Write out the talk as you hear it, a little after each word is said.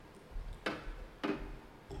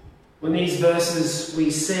In these verses, we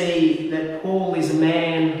see that Paul is a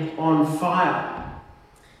man on fire.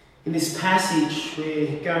 In this passage,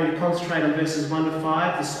 we're going to concentrate on verses 1 to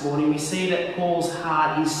 5 this morning. We see that Paul's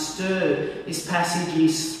heart is stirred. This passage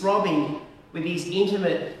is throbbing with his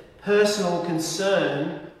intimate, personal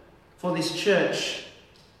concern for this church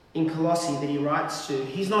in Colossae that he writes to.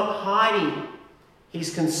 He's not hiding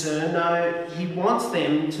his concern. No, he wants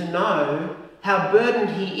them to know how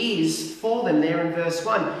burdened he is for them there in verse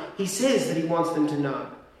 1. He says that he wants them to know.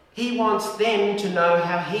 He wants them to know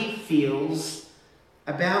how he feels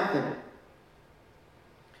about them.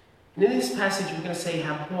 And in this passage, we're going to see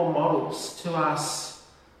how Paul models to us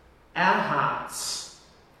our hearts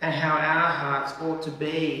and how our hearts ought to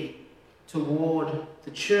be toward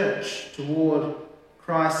the church, toward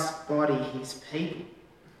Christ's body, his people.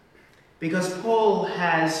 Because Paul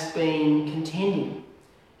has been contending.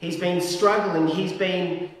 He's been struggling. He's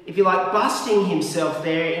been, if you like, busting himself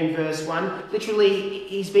there in verse 1. Literally,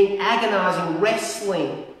 he's been agonizing,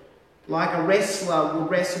 wrestling like a wrestler will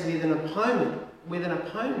wrestle with an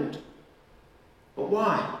opponent. But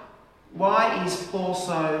why? Why is Paul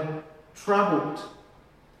so troubled?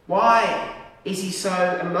 Why is he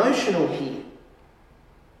so emotional here?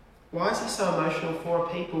 Why is he so emotional for a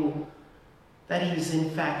people that he's in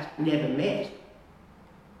fact never met?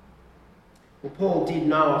 Well, Paul did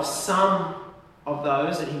know of some of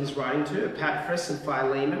those that he was writing to, Epaphras and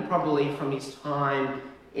Philemon, probably from his time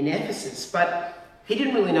in Ephesus, but he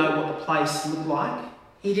didn't really know what the place looked like.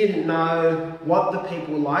 He didn't know what the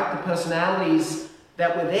people were like, the personalities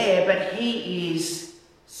that were there, but he is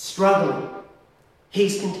struggling.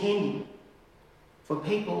 He's contending for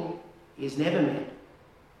people he has never met,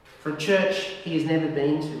 for a church he has never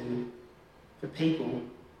been to, for people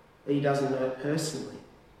that he doesn't know personally.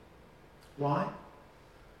 Why?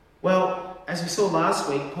 Well, as we saw last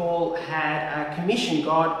week, Paul had a commission.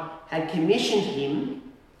 God had commissioned him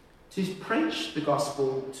to preach the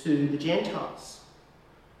gospel to the Gentiles.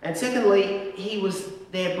 And secondly, he was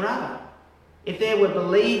their brother. If there were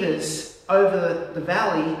believers over the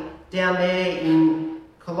valley down there in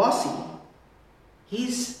Colossae,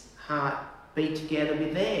 his heart beat together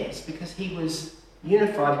with theirs because he was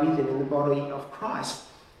unified with them in the body of Christ.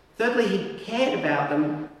 Thirdly, he cared about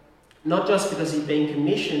them, not just because he'd been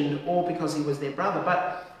commissioned or because he was their brother,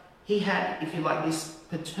 but he had, if you like, this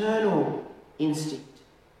paternal instinct.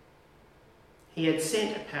 He had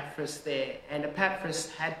sent Epaphras there, and Epaphras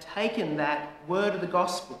had taken that word of the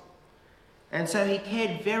gospel. And so he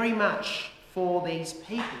cared very much for these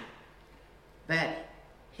people that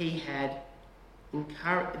he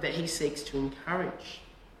seeks to encourage.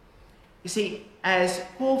 You see, as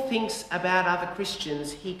Paul thinks about other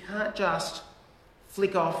Christians, he can't just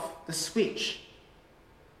flick off the switch.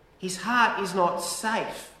 His heart is not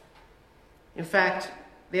safe. In fact,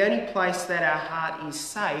 the only place that our heart is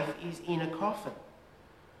safe is in a coffin.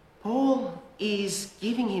 Paul is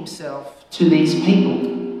giving himself to these people,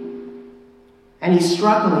 and he's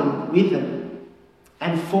struggling with them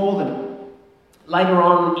and for them. Later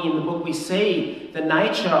on in the book, we see the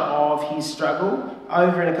nature of his struggle.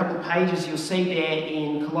 Over in a couple of pages, you'll see there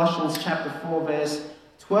in Colossians chapter 4, verse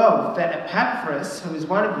 12, that Epaphras, who is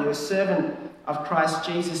one of you, a servant of Christ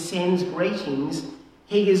Jesus, sends greetings.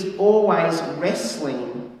 He is always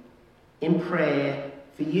wrestling in prayer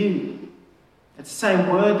for you. It's the same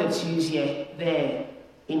word that's used there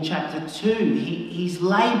in chapter 2. He's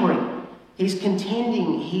labouring, he's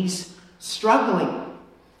contending, he's struggling.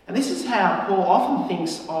 And this is how Paul often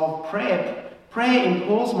thinks of prayer. Prayer in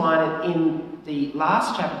Paul's mind, in the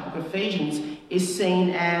last chapter of Ephesians, is seen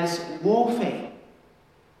as warfare.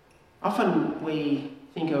 Often we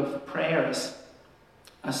think of prayer as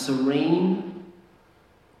a serene,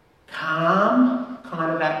 calm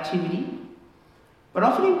kind of activity. But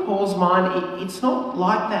often in Paul's mind, it's not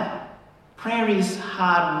like that. Prayer is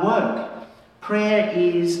hard work. Prayer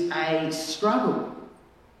is a struggle.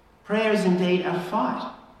 Prayer is indeed a fight.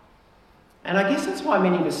 And I guess that's why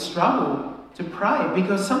many of us struggle to pray,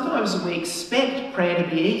 because sometimes we expect prayer to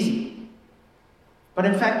be easy. But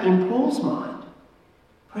in fact, in Paul's mind,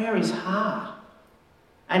 prayer is hard.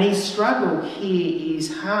 And his struggle here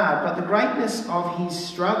is hard, but the greatness of his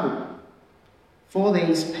struggle for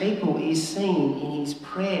these people is seen in his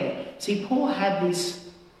prayer. See, Paul had this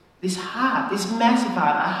heart, this massive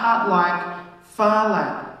heart, a heart like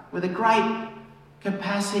Philo, with a great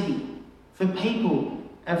capacity for people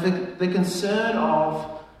and for the concern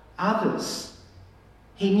of others.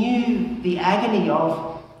 He knew the agony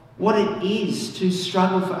of what it is to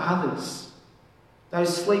struggle for others.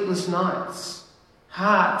 Those sleepless nights,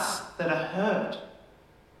 hearts that are hurt.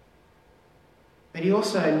 But he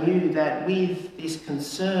also knew that with this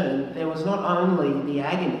concern, there was not only the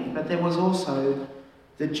agony, but there was also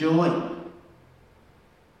the joy.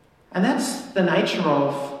 And that's the nature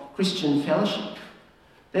of Christian fellowship.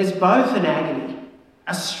 There's both an agony,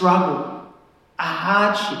 a struggle, a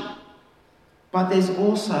hardship, but there's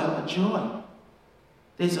also a joy.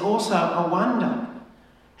 There's also a wonder.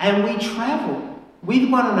 And we travel with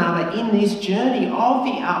one another in this journey of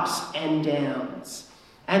the ups and downs.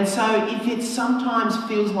 And so if it sometimes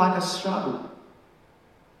feels like a struggle,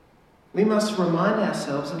 we must remind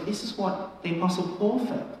ourselves that this is what the Apostle Paul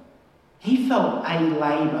felt. He felt a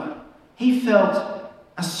labour. He felt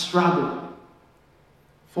a struggle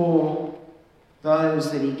for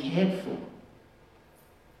those that he cared for.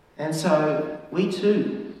 And so we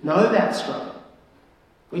too know that struggle.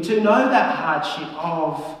 We too know that hardship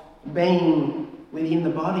of being within the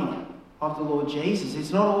body of the Lord Jesus.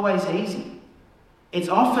 It's not always easy. It's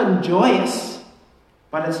often joyous,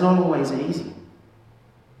 but it's not always easy.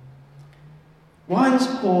 Why is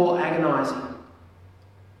Paul agonising?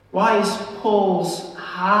 Why is Paul's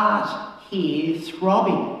heart here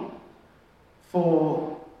throbbing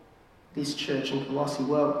for this church in Colossae?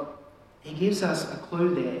 Well, he gives us a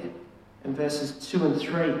clue there in verses 2 and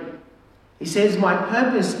 3. He says, "My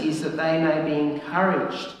purpose is that they may be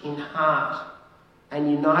encouraged in heart and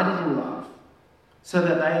united in love, so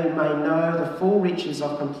that they may know the full riches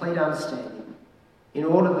of complete understanding, in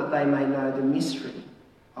order that they may know the mystery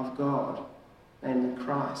of God and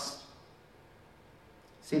Christ."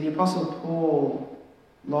 See, the Apostle Paul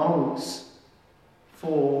longs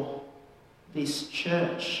for this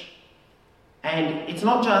church. And it's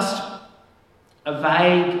not just a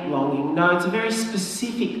vague longing. No, it's a very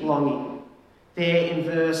specific longing. There in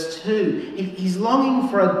verse 2, he's longing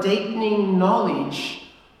for a deepening knowledge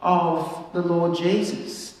of the Lord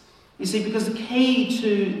Jesus. You see, because the key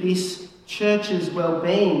to this church's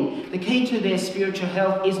well-being, the key to their spiritual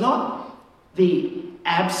health is not the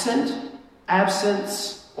absence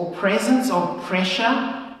or presence of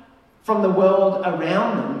pressure from the world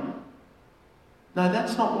around them. No,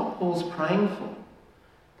 that's not what Paul's praying for.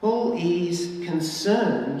 Paul is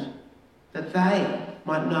concerned that they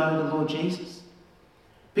might know the Lord Jesus.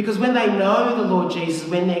 Because when they know the Lord Jesus,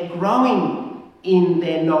 when they're growing in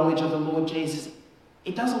their knowledge of the Lord Jesus,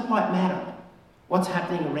 it doesn't quite matter what's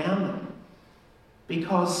happening around them.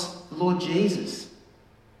 Because the Lord Jesus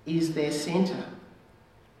is their centre.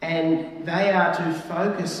 And they are to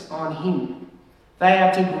focus on him. They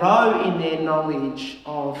are to grow in their knowledge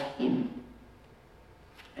of him.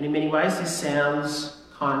 And in many ways, this sounds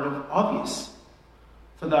kind of obvious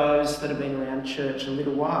for those that have been around church a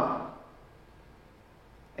little while.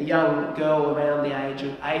 A young girl around the age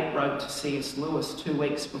of 8 wrote to C.S. Lewis 2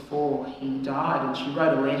 weeks before he died, and she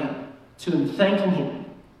wrote a letter to him thanking him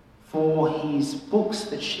for his books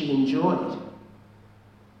that she enjoyed.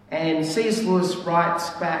 And C.S. Lewis writes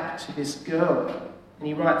back to this girl, and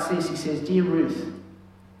he writes this, he says, "Dear Ruth,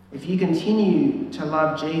 if you continue to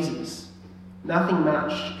love Jesus, nothing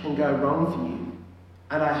much can go wrong for you,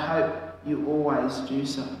 and I hope you always do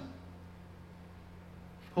so."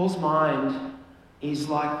 Paul's mind is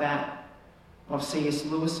like that of C.S.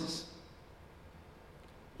 Lewis's.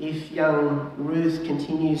 If young Ruth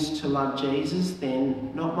continues to love Jesus,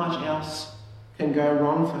 then not much else can go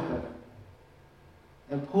wrong for her.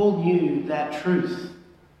 And Paul knew that truth,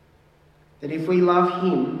 that if we love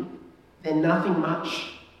him, then nothing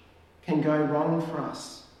much can go wrong for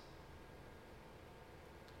us.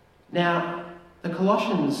 Now, the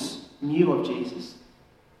Colossians knew of Jesus.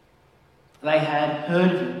 They had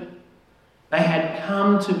heard of him. They had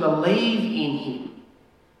come to believe in him.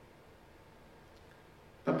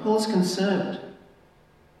 But Paul's concerned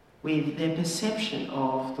with their perception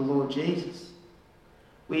of the Lord Jesus,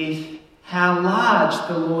 with how large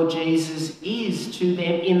the Lord Jesus is to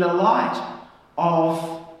them in the light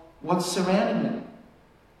of what's surrounding them.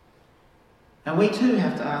 And we too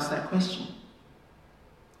have to ask that question.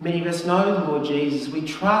 Many of us know the Lord Jesus. We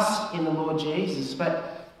trust in the Lord Jesus.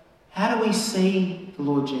 But how do we see the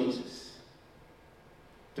Lord Jesus?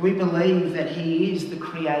 Do we believe that he is the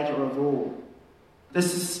creator of all? The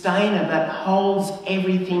sustainer that holds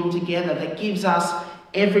everything together, that gives us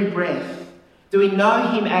every breath? Do we know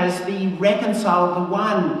him as the reconciler, the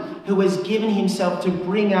one who has given himself to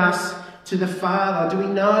bring us to the Father? Do we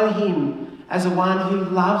know him as the one who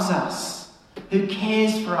loves us, who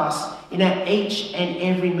cares for us in our each and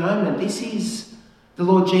every moment? This is the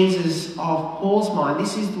Lord Jesus of Paul's mind.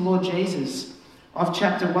 This is the Lord Jesus of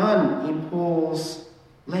chapter 1 in Paul's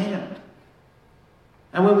letter.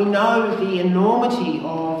 And when we know the enormity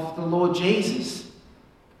of the Lord Jesus,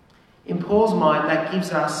 in Paul's mind, that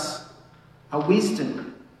gives us a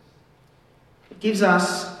wisdom. It gives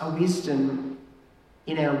us a wisdom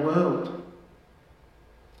in our world.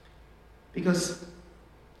 Because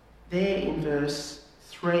there in verse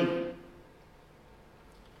 3,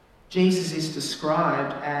 Jesus is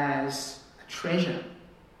described as a treasure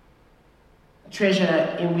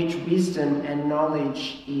in which wisdom and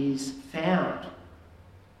knowledge is found.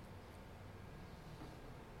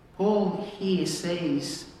 Paul here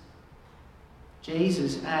sees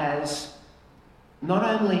Jesus as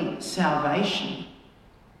not only salvation,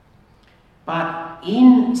 but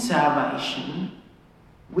in salvation,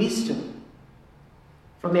 wisdom.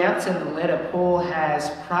 From the outset of the letter, Paul has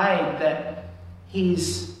prayed that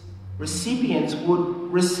his recipients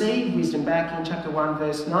would receive wisdom, back in chapter 1,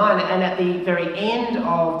 verse 9. And at the very end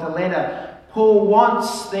of the letter, Paul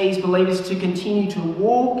wants these believers to continue to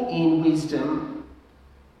walk in wisdom.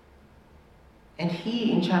 And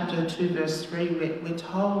here in chapter 2, verse 3, we're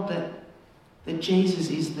told that Jesus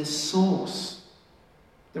is the source,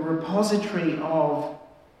 the repository of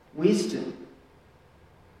wisdom.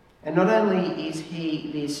 And not only is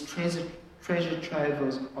he this treasure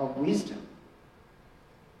trove of wisdom,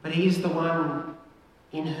 but he is the one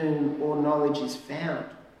in whom all knowledge is found.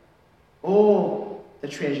 All the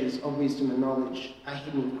treasures of wisdom and knowledge are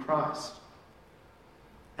hidden in Christ.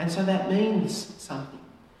 And so that means something.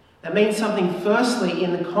 That means something firstly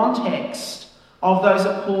in the context of those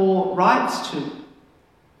that Paul writes to,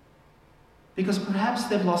 because perhaps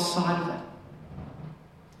they've lost sight of that.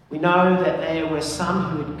 We know that there were some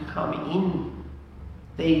who had come in,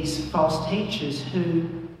 these false teachers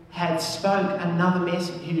who had spoken another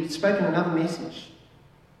message.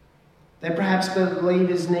 That perhaps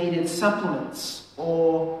believers needed supplements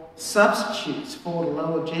or substitutes for the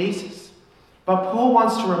Lord Jesus. But Paul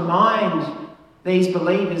wants to remind these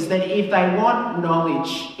believers that if they want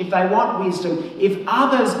knowledge, if they want wisdom, if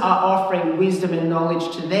others are offering wisdom and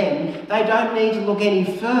knowledge to them, they don't need to look any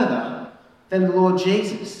further than the Lord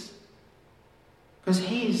Jesus. Because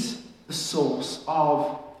he is the source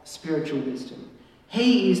of spiritual wisdom.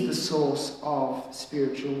 He is the source of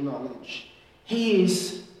spiritual knowledge. He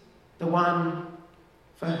is the one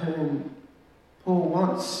for whom Paul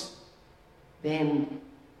wants them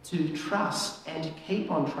to trust and to keep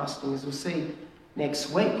on trusting, as we'll see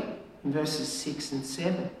next week in verses 6 and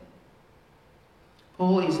 7.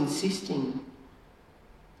 Paul is insisting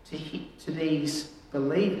to these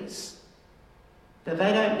believers that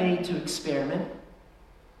they don't need to experiment.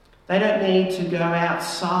 They don't need to go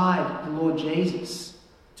outside the Lord Jesus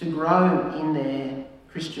to grow in their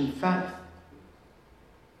Christian faith.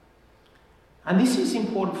 And this is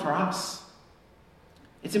important for us.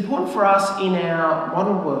 It's important for us in our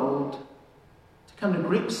modern world to come to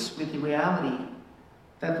grips with the reality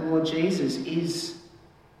that the Lord Jesus is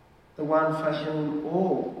the one for whom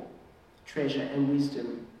all treasure and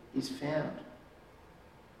wisdom is found.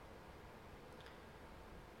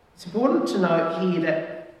 It's important to note here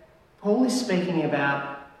that Paul is speaking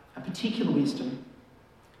about a particular wisdom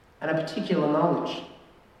and a particular knowledge.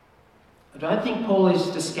 I don't think Paul is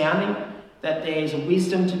discounting that there's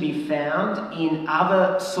wisdom to be found in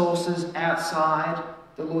other sources outside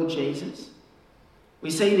the Lord Jesus. We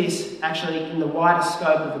see this actually in the wider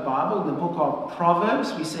scope of the Bible, in the book of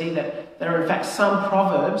Proverbs. We see that there are in fact some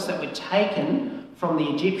proverbs that were taken from the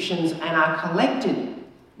Egyptians and are collected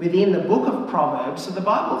within the book of Proverbs. So the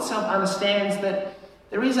Bible itself understands that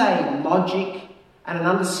there is a logic and an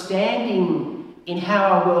understanding in how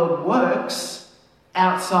our world works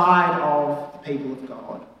outside of the people of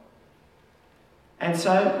God. And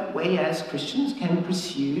so we as Christians can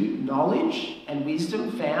pursue knowledge and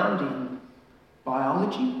wisdom found in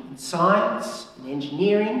biology, in science, in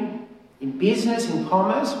engineering, in business, in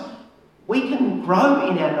commerce. We can grow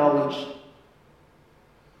in our knowledge.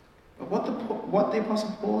 But what the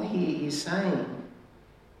Apostle Paul here is saying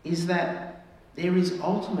is that there is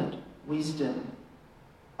ultimate wisdom,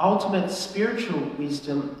 ultimate spiritual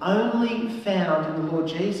wisdom only found in the Lord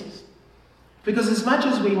Jesus. Because as much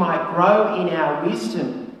as we might grow in our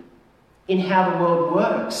wisdom, in how the world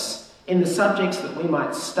works, in the subjects that we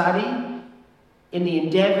might study, in the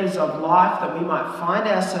endeavours of life that we might find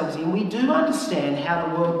ourselves in, we do understand how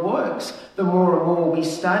the world works. The more and more we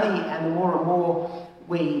study and the more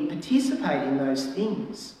we participate in those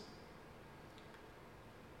things.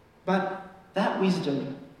 But that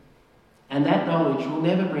wisdom and that knowledge will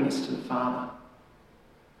never bring us to the Father.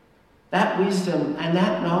 That wisdom and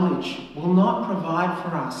that knowledge will not provide for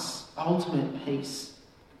us ultimate peace.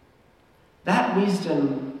 That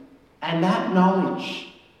wisdom and that knowledge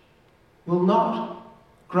will not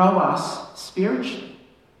grow us spiritually.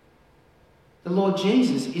 The Lord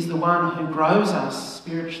Jesus is the one who grows us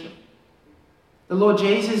spiritually. The Lord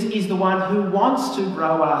Jesus is the one who wants to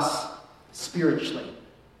grow us spiritually.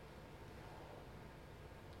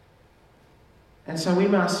 And so we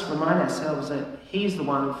must remind ourselves that he is the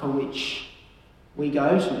one for which we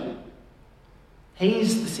go to. He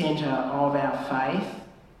is the centre of our faith,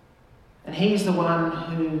 and he is the one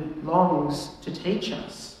who longs to teach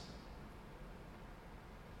us.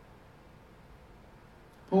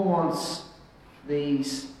 Paul wants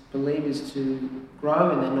these believers to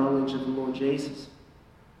grow in their knowledge of the Lord Jesus,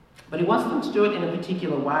 but he wants them to do it in a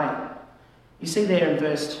particular way. You see there in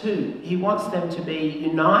verse 2, he wants them to be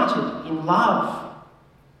united in love.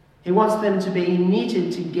 He wants them to be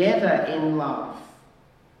knitted together in love.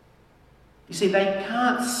 You see, they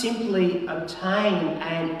can't simply obtain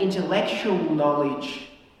an intellectual knowledge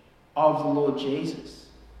of the Lord Jesus,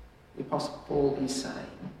 the Apostle Paul is saying.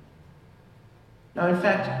 No, in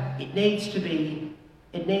fact,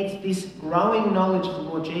 this growing knowledge of the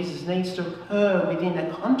Lord Jesus needs to occur within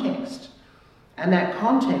a context. And that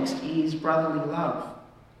context is brotherly love.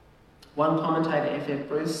 One commentator, F.F.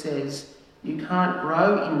 Bruce, says, you can't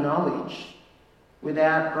grow in knowledge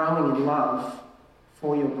without growing in love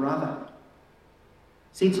for your brother.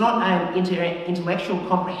 See, it's not an intellectual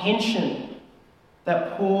comprehension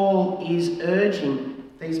that Paul is urging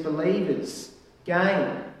these believers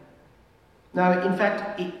gain. No, in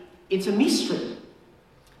fact, it's a mystery.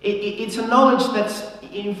 It's a knowledge that's,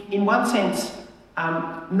 in one sense,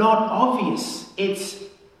 not obvious. It's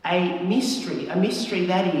a mystery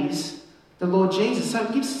that is the Lord Jesus. So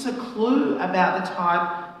it gives us a clue about the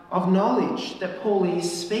type of knowledge that Paul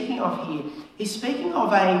is speaking of here. He's speaking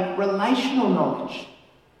of a relational knowledge.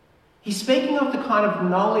 He's speaking of the kind of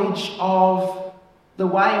knowledge of the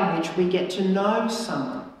way in which we get to know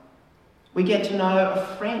someone. We get to know a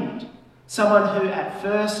friend, someone who at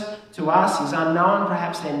first to us is unknown.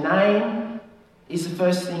 Perhaps their name is the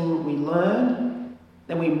first thing we learn.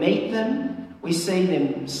 Then we meet them, we see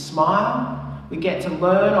them smile, we get to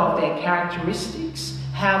learn of their characteristics,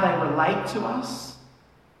 how they relate to us.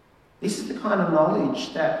 This is the kind of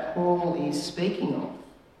knowledge that Paul is speaking of.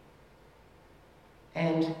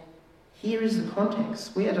 And here is the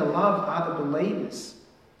context. We are to love other believers.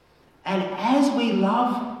 And as we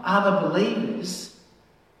love other believers,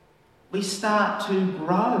 we start to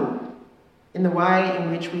grow in the way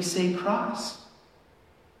in which we see Christ.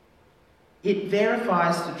 It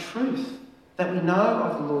verifies the truth that we know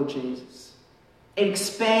of the Lord Jesus. It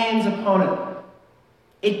expands upon it.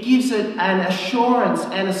 It gives it an assurance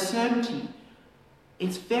and a certainty.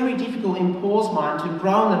 It's very difficult in Paul's mind to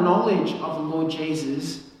grow in the knowledge of the Lord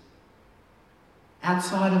Jesus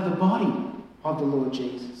outside of the body of the Lord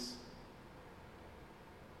Jesus.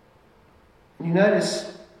 And you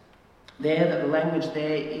notice there that the language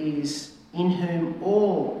there is in whom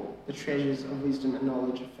all the treasures of wisdom and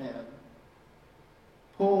knowledge are found.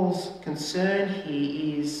 Paul's concern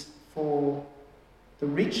here is for the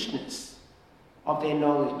richness of their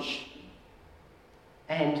knowledge.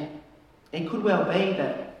 And it could well be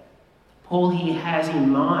that Paul here has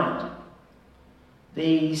in mind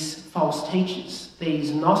these false teachers,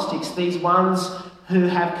 these Gnostics, these ones who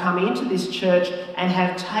have come into this church and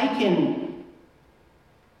have taken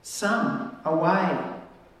some away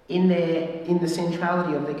in the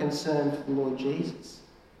centrality of their concern for the Lord Jesus.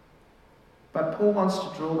 But Paul wants to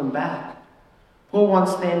draw them back. Paul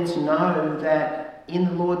wants them to know that in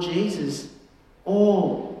the Lord Jesus,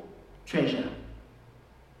 all treasure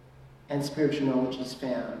and spiritual knowledge is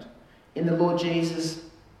found. In the Lord Jesus,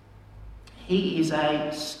 he is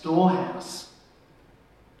a storehouse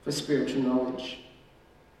for spiritual knowledge.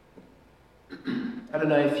 I don't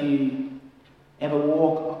know if you ever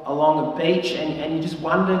walk along a beach and you just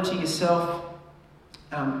wonder to yourself,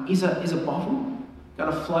 is a bottle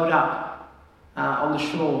going to float up on the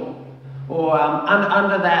shore? Or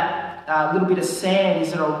under that little bit of sand,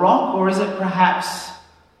 is it a rock or is it perhaps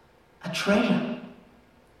a treasure?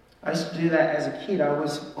 I used to do that as a kid. I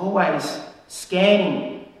was always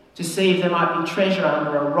scanning to see if there might be treasure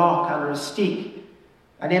under a rock, under a stick.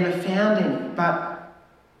 I never found any, but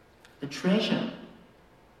the treasure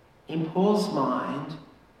in Paul's mind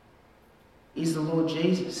is the Lord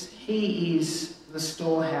Jesus. He is the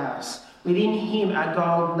storehouse. Within him are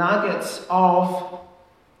gold nuggets of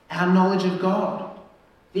our knowledge of God,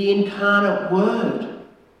 the incarnate Word,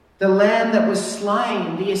 the Lamb that was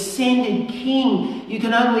slain, the ascended King. You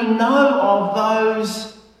can only know of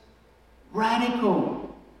those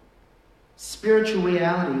radical spiritual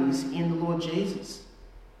realities in the Lord Jesus.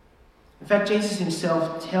 In fact, Jesus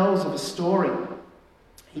himself tells of a story.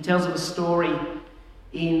 He tells of a story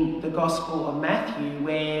in the Gospel of Matthew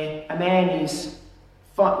where a man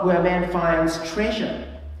finds treasure.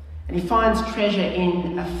 And he finds treasure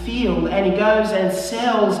in a field, and he goes and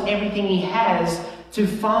sells everything he has to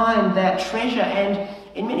find that treasure. And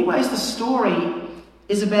in many ways, the story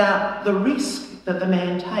is about the risk that the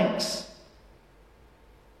man takes.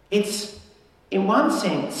 It's, in one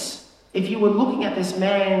sense, if you were looking at this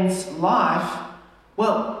man's life,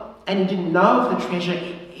 well, and he didn't know of the treasure,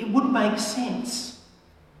 it would make sense.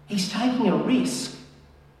 He's taking a risk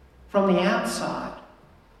from the outside.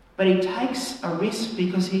 But he takes a risk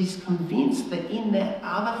because he's convinced that in that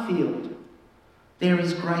other field there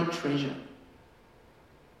is great treasure.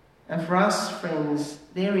 And for us, friends,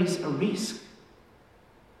 there is a risk.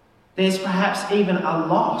 There's perhaps even a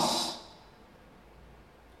loss.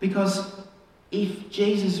 Because if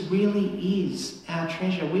Jesus really is our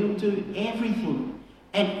treasure, we will do everything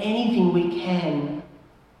and anything we can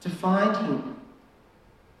to find him.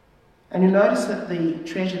 And you'll notice that the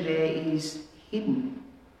treasure there is hidden.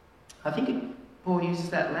 I think Paul uses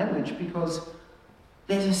that language because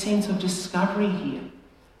there's a sense of discovery here.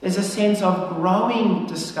 There's a sense of growing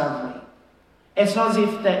discovery. It's not as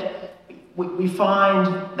if that we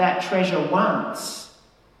find that treasure once.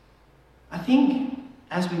 I think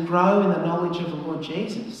as we grow in the knowledge of the Lord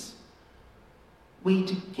Jesus, we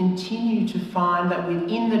continue to find that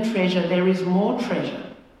within the treasure there is more treasure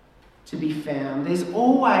to be found. There's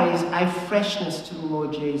always a freshness to the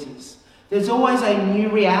Lord Jesus. There's always a new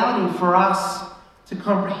reality for us to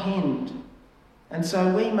comprehend. And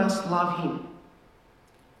so we must love him.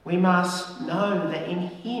 We must know that in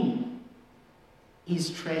him is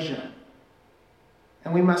treasure.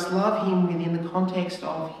 And we must love him within the context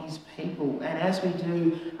of his people. And as we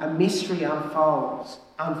do, a mystery unfolds.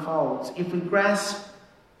 If we grasp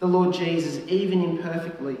the Lord Jesus even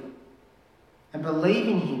imperfectly and believe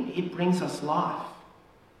in him, it brings us life.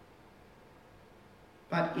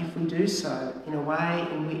 But if we do so in a way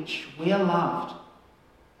in which we are loved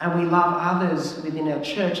and we love others within our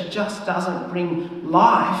church, it just doesn't bring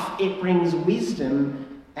life, it brings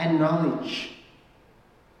wisdom and knowledge.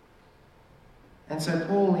 And so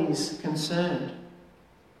Paul is concerned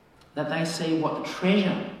that they see what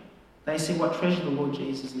treasure the Lord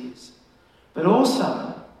Jesus is. But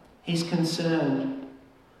also, he's concerned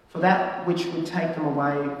for that which would take them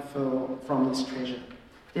away from this treasure.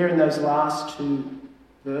 There in those last two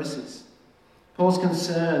verses, Paul's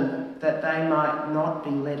concerned that they might not be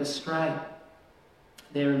led astray.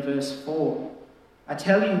 There in verse 4, I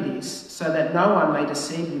tell you this so that no one may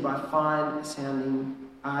deceive you by fine-sounding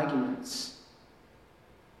arguments.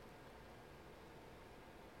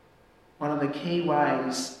 One of the key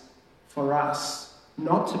ways for us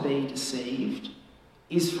not to be deceived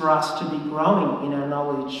is for us to be growing in our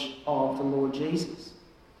knowledge of the Lord Jesus.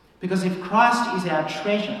 Because if Christ is our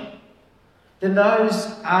treasure, then those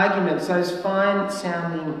arguments, those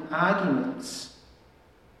fine-sounding arguments,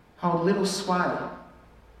 hold little sway.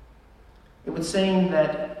 It would seem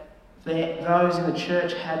that those in the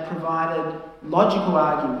church had provided logical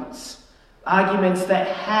arguments that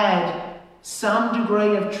had some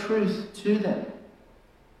degree of truth to them.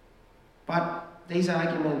 But these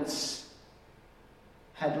arguments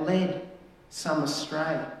had led some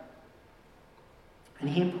astray. And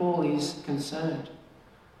here Paul is concerned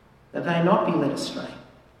that they not be led astray.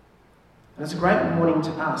 And it's a great warning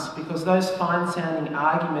to us because those fine-sounding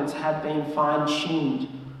arguments have been fine-tuned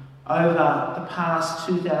over the past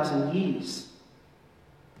 2,000 years.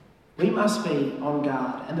 We must be on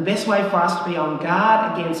guard. And the best way for us to be on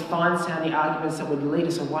guard against fine-sounding arguments that would lead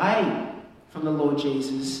us away from the Lord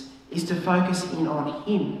Jesus is to focus in on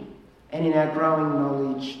him and in our growing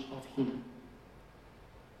knowledge of him.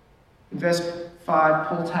 In verse 5,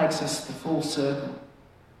 Paul takes us the full circle.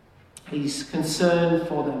 He's concerned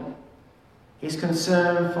for them. He's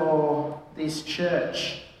concerned for this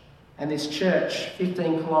church, and this church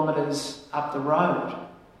 15 kilometres up the road.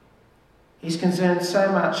 He's concerned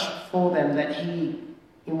so much for them that he,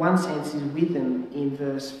 in one sense, is with them in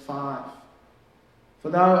verse 5. For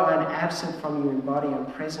though I am absent from you in body, I am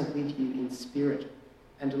present with you in spirit,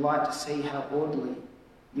 and delight to see how orderly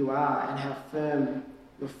you are and how firm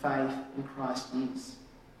your faith in Christ is.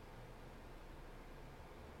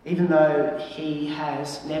 Even though he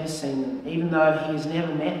has never seen them, even though he has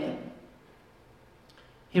never met them,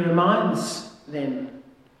 he reminds them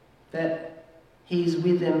that he is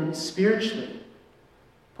with them spiritually.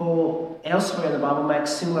 Paul, elsewhere in the Bible,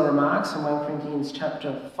 makes similar remarks in 1 Corinthians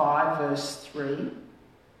chapter 5, verse 3.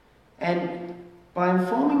 And by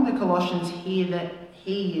informing the Colossians here that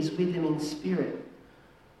he is with them in spirit,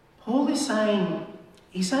 Paul is saying,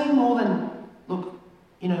 he's saying more than, look,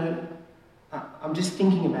 I'm just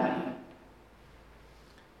thinking about you.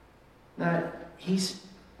 No, he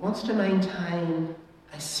wants to maintain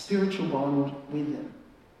a spiritual bond with them.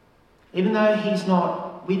 Even though he's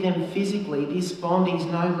not with them physically, this bond is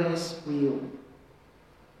no less real.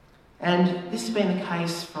 And this has been the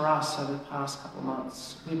case for us over the past couple of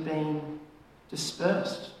months. We've been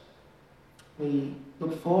dispersed. We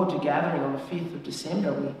look forward to gathering on the 5th of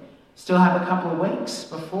December. We still have a couple of weeks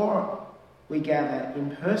before we gather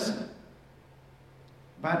in person.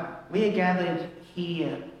 But we are gathered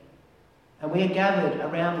here, and we are gathered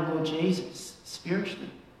around the Lord Jesus spiritually,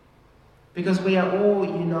 because we are all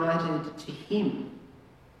united to him.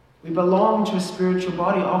 We belong to a spiritual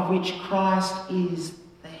body of which Christ is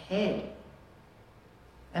the head.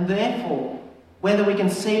 And therefore, whether we can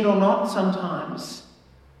see it or not sometimes,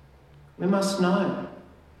 we must know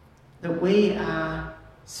that we are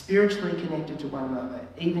spiritually connected to one another,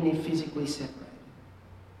 even if physically separated.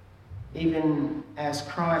 Even as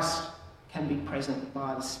Christ can be present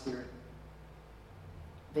by the Spirit,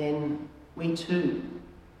 then we too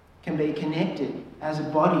can be connected as a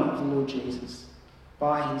body of the Lord Jesus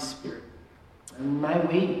by his Spirit. And may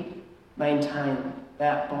we maintain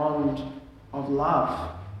that bond of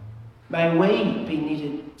love. May we be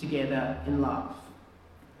knitted together in love.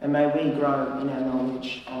 And may we grow in our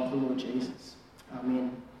knowledge of the Lord Jesus.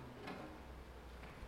 Amen.